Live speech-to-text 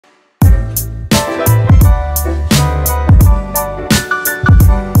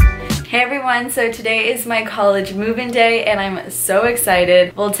everyone, so today is my college move-in day and I'm so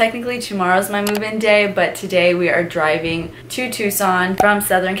excited. Well, technically tomorrow's my move-in day, but today we are driving to Tucson from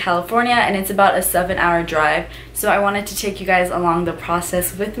Southern California and it's about a 7-hour drive. So I wanted to take you guys along the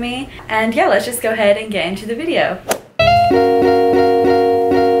process with me. And yeah, let's just go ahead and get into the video.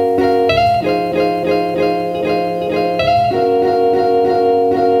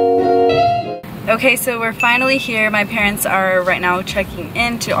 Okay, so we're finally here. My parents are right now checking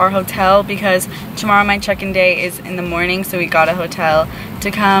into our hotel because tomorrow my check-in day is in the morning, so we got a hotel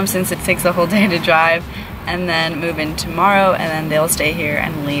to come since it takes a whole day to drive, and then move in tomorrow, and then they'll stay here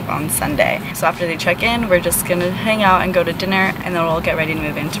and leave on Sunday. So after they check in, we're just gonna hang out and go to dinner, and then we'll get ready to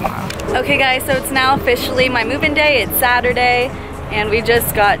move in tomorrow. Okay guys, so it's now officially my move-in day. It's Saturday, and we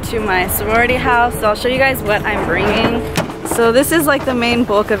just got to my sorority house, so I'll show you guys what I'm bringing. So this is like the main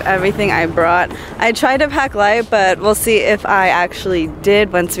bulk of everything I brought. I tried to pack light, but we'll see if I actually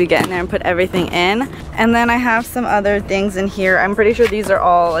did once we get in there and put everything in. And then I have some other things in here. I'm pretty sure these are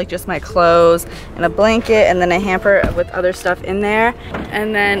all like just my clothes and a blanket and then a hamper with other stuff in there.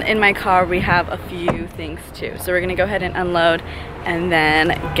 And then in my car we have a few things too. So we're gonna go ahead and unload and then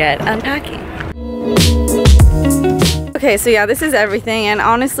get unpacking. Okay, so yeah, this is everything, and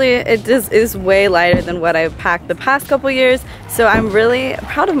honestly it just is way lighter than what I've packed the past couple years, so I'm really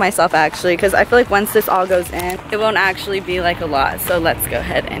proud of myself actually, because I feel like once this all goes in, it won't actually be like a lot. So let's go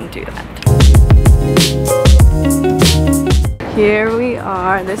ahead and do that. Here we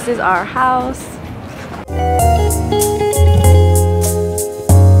are. This is our house.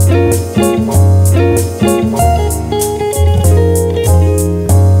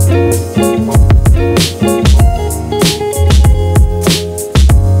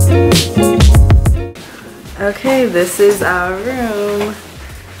 Okay, this is our room.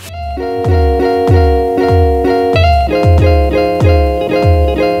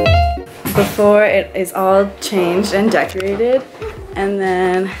 Before it is all changed and decorated. And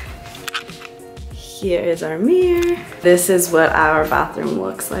then here is our mirror. This is what our bathroom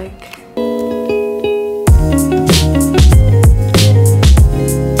looks like.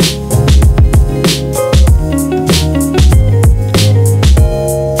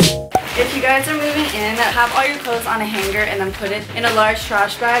 Have all your clothes on a hanger and then put it in a large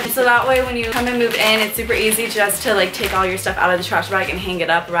trash bag, so that way when you come and move in, it's super easy just to like take all your stuff out of the trash bag and hang it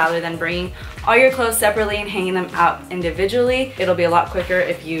up rather than bringing all your clothes separately and hanging them out individually. It'll be a lot quicker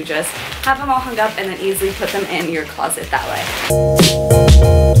if you just have them all hung up and then easily put them in your closet that way.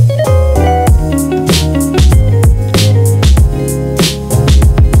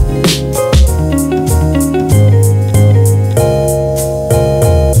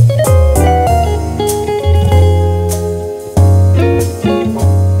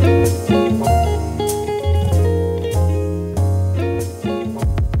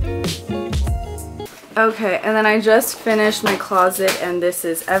 Okay, and then I just finished my closet and this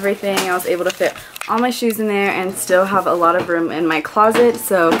is everything. I was able to fit all my shoes in there and still have a lot of room in my closet,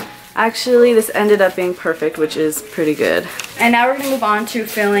 so actually this ended up being perfect, which is pretty good. And now we're going to move on to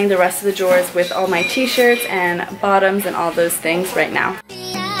filling the rest of the drawers with all my t-shirts and bottoms and all those things right now.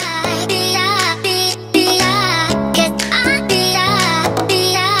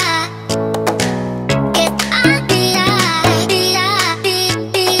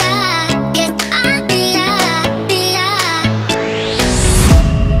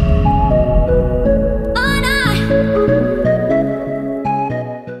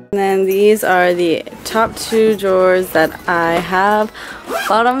 These are the top 2 drawers that I have.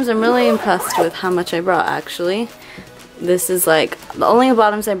 Bottoms, I'm really impressed with how much I brought actually. This is like the only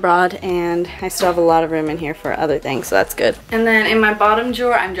bottoms I brought, and I still have a lot of room in here for other things, so that's good. And then in my bottom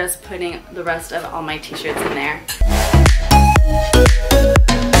drawer, I'm just putting the rest of all my t-shirts in there.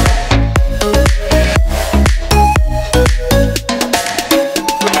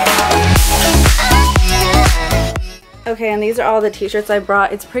 Okay, and these are all the t-shirts I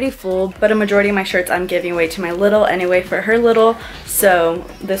brought. It's pretty full, but a majority of my shirts I'm giving away to my little anyway for her little, so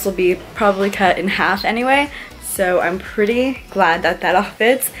this will be probably cut in half anyway. So I'm pretty glad that that all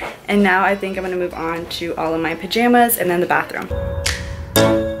fits. And now I think I'm gonna move on to all of my pajamas and then the bathroom.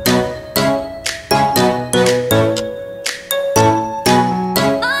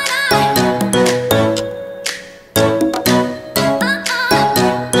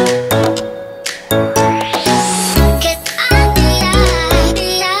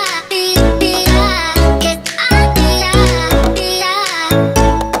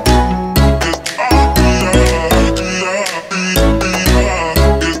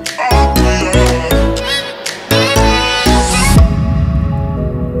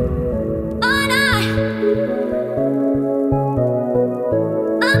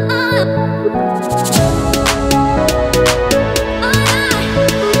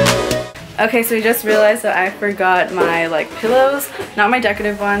 Okay, so we just realized that I forgot my like pillows, not my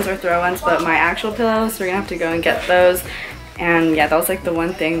decorative ones or throw ones, but my actual pillows. So we're gonna have to go and get those. And yeah, that was like the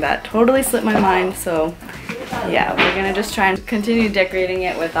one thing that totally slipped my mind. So yeah, we're gonna just try and continue decorating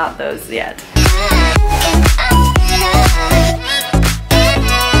it without those yet.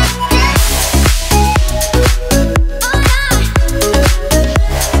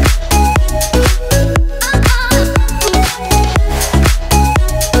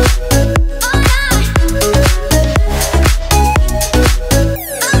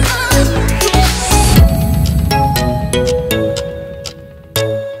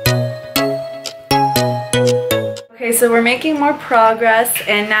 Okay, so we're making more progress,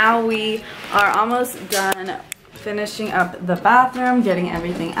 and now we are almost done finishing up the bathroom, getting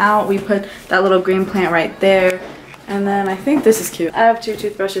everything out. We put that little green plant right there, and then I think this is cute. I have 2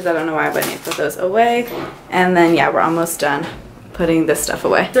 toothbrushes, I don't know why, but I need to put those away. And then yeah, we're almost done putting this stuff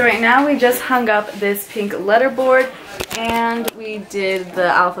away. So right now we just hung up this pink letterboard, and we did the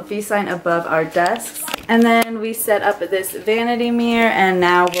Alpha Phi sign above our desks. And then we set up this vanity mirror, and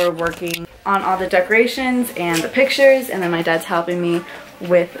now we're working on all the decorations and the pictures, and then my dad's helping me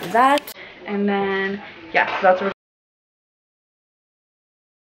with that. And then yeah, so that's what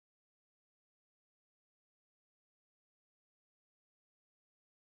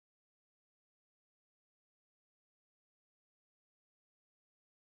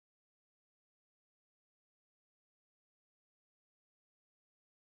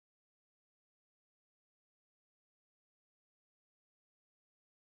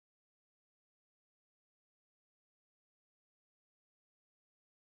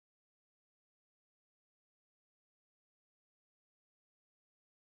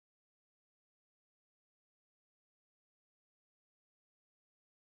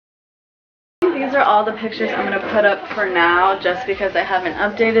these are all the pictures I'm going to put up for now, just because I haven't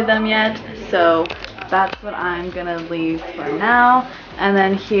updated them yet. So that's what I'm going to leave for now. And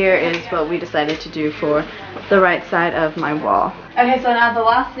then here is what we decided to do for the right side of my wall. Okay, so now the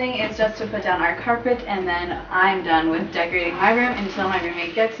last thing is just to put down our carpet, and then I'm done with decorating my room until my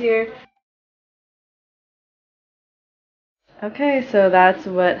roommate gets here. Okay, so that's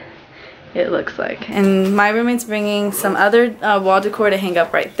what it looks like. And my roommate's bringing some other wall decor to hang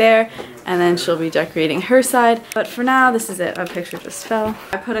up right there, and then she'll be decorating her side. But for now, this is it. A picture just fell.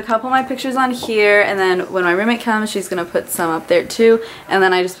 I put a couple of my pictures on here, and then when my roommate comes, she's gonna put some up there too. And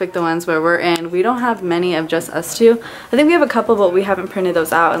then I just picked the ones where we're in. We don't have many of just us two. I think we have a couple, but we haven't printed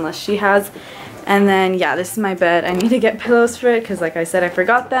those out unless she has. And then yeah, this is my bed. I need to get pillows for it because like I said, I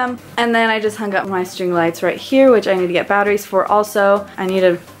forgot them. And then I just hung up my string lights right here, which I need to get batteries for also. I need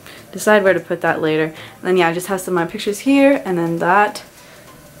to decide where to put that later. And then yeah, I just have some of my pictures here, and then that,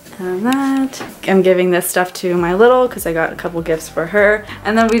 and that. I'm giving this stuff to my little because I got a couple gifts for her.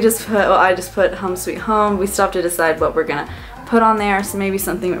 And then we just put, well, I just put Home Sweet Home. We still have to decide what we're gonna put on there, so maybe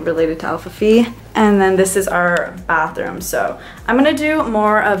something related to Alpha Phi. And then this is our bathroom. So I'm gonna do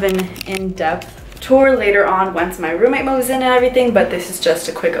more of an in-depth tour later on once my roommate moves in and everything, but this is just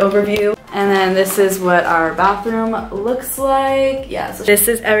a quick overview. And then this is what our bathroom looks like. Yeah, so this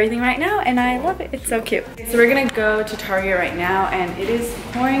is everything right now, and I love it. It's so cute. So we're gonna go to Target right now, and it is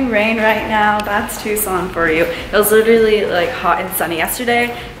pouring rain right now. That's Tucson for you. It was literally like hot and sunny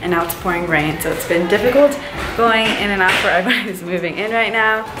yesterday, and now it's pouring rain. So it's been difficult going in and out for everybody who's moving in right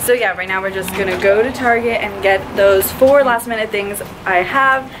now. So yeah, right now we're just gonna go to Target and get those 4 last minute things I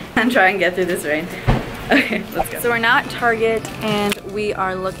have and try and get through this rain. Okay, let's go. So we're now at Target, and we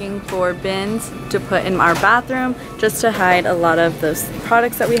are looking for bins to put in our bathroom just to hide a lot of those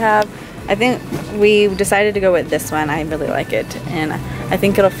products that we have. I think we decided to go with this one. I really like it, and I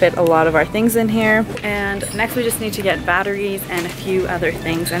think it'll fit a lot of our things in here. And next we just need to get batteries and a few other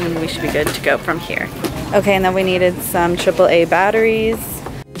things, and we should be good to go from here. Okay, and then we needed some AAA batteries.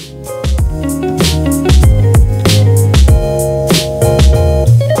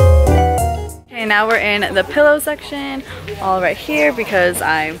 Now we're in the pillow section, all right here, because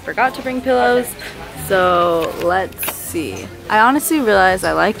I forgot to bring pillows. So let's see. I honestly realized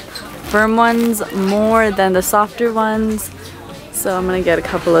I like firm ones more than the softer ones, so I'm gonna get a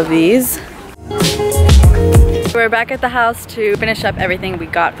couple of these. We're back at the house to finish up everything we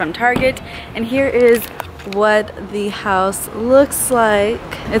got from Target, and here is what the house looks like.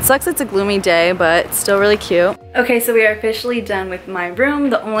 It sucks it's a gloomy day, but it's still really cute. Okay, so we are officially done with my room.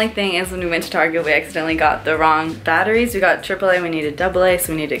 The only thing is when we went to Target, we accidentally got the wrong batteries. We got AAA, we needed AA,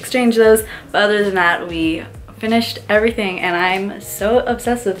 so we need to exchange those. But other than that, we finished everything, and I'm so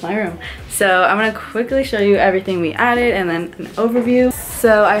obsessed with my room. So I'm gonna quickly show you everything we added and then an overview.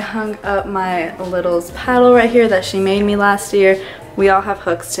 So I hung up my little's paddle right here that she made me last year. we all have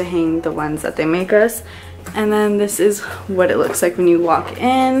hooks to hang the ones that they make us. And then this is what it looks like when you walk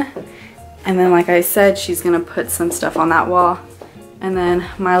in. And then like I said, she's gonna put some stuff on that wall. And then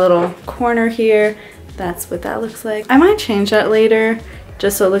my little corner here, that's what that looks like. I might change that later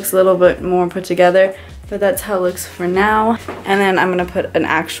just so it looks a little bit more put together, but that's how it looks for now. And then I'm gonna put an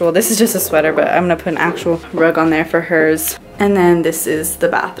actual, this is just a sweater, but I'm gonna put an actual rug on there for hers. And then this is the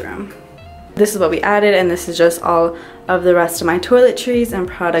bathroom. This is what we added, and this is just all of the rest of my toiletries and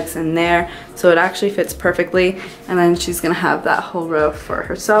products in there. So it actually fits perfectly. And then she's gonna have that whole row for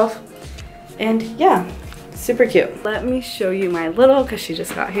herself. And yeah, super cute. Let me show you my little, because she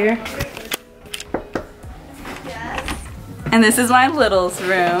just got here. Yes. And this is my little's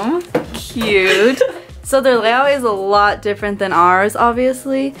room. Cute. So their layout is a lot different than ours,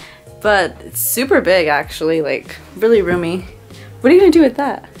 obviously, but it's super big actually, like really roomy. What are you gonna do with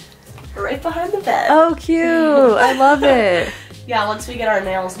that? Right behind the bed. Oh, cute. I love it. Yeah, once we get our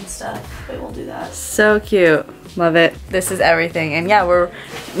nails and stuff, we will do that. So cute. Love it. This is everything. And yeah, we're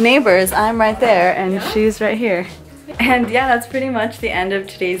neighbors. I'm right there and she's right here. And yeah, that's pretty much the end of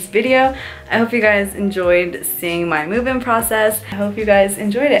today's video. I hope you guys enjoyed seeing my move-in process. I hope you guys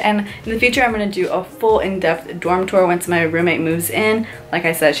enjoyed it. And in the future, I'm gonna do a full in-depth dorm tour once my roommate moves in. Like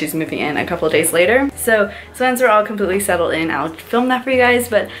I said, she's moving in a couple of days later. So once we're all completely settled in, I'll film that for you guys.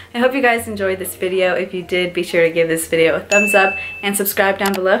 But I hope you guys enjoyed this video. If you did, be sure to give this video a thumbs up and subscribe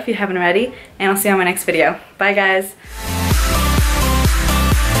down below if you haven't already. And I'll see you on my next video. Bye guys.